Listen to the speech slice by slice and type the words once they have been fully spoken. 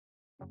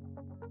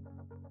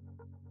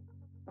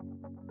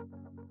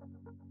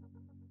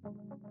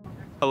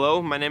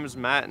Hello, my name is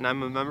Matt and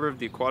I'm a member of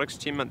the aquatics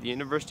team at the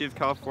University of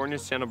California,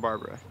 Santa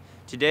Barbara.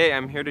 Today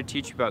I'm here to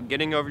teach you about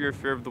getting over your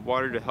fear of the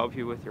water to help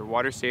you with your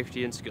water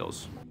safety and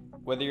skills.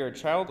 Whether you're a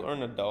child or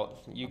an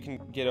adult, you can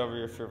get over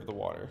your fear of the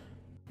water.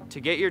 To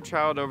get your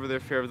child over their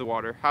fear of the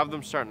water, have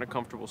them start in a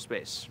comfortable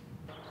space.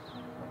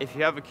 If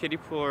you have a kiddie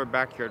pool or a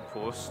backyard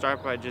pool,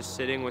 start by just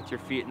sitting with your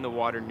feet in the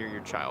water near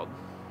your child.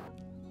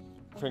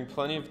 Bring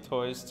plenty of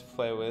toys to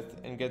play with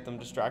and get them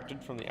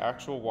distracted from the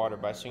actual water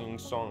by singing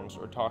songs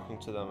or talking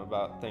to them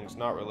about things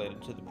not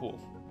related to the pool.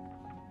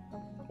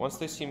 Once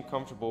they seem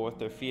comfortable with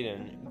their feet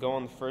in, go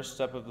on the first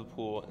step of the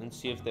pool and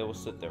see if they will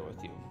sit there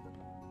with you.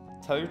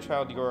 Tell your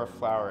child you are a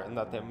flower and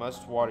that they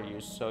must water you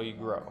so you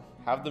grow.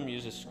 Have them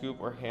use a scoop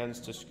or hands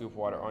to scoop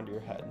water onto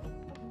your head.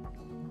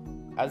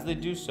 As they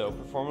do so,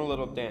 perform a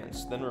little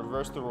dance, then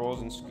reverse the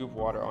roles and scoop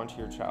water onto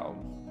your child.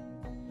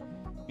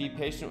 Be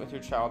patient with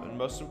your child and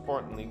most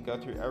importantly, go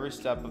through every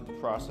step of the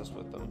process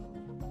with them.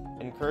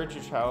 Encourage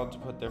your child to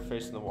put their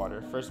face in the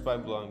water, first by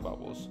blowing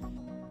bubbles.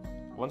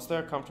 Once they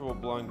are comfortable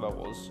blowing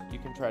bubbles, you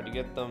can try to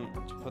get them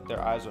to put their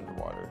eyes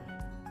underwater.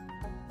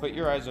 Put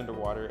your eyes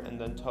underwater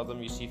and then tell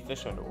them you see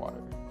fish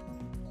underwater.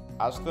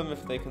 Ask them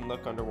if they can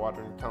look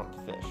underwater and count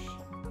the fish.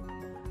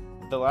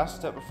 The last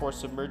step before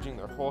submerging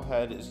their whole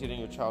head is getting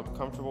your child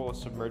comfortable with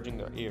submerging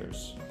their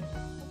ears.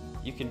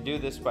 You can do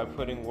this by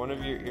putting one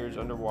of your ears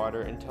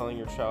underwater and telling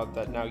your child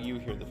that now you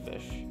hear the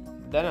fish.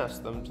 Then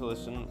ask them to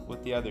listen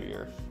with the other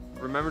ear.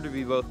 Remember to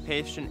be both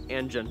patient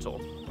and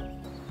gentle.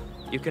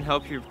 You can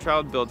help your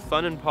child build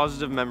fun and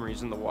positive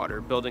memories in the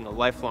water, building a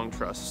lifelong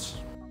trust.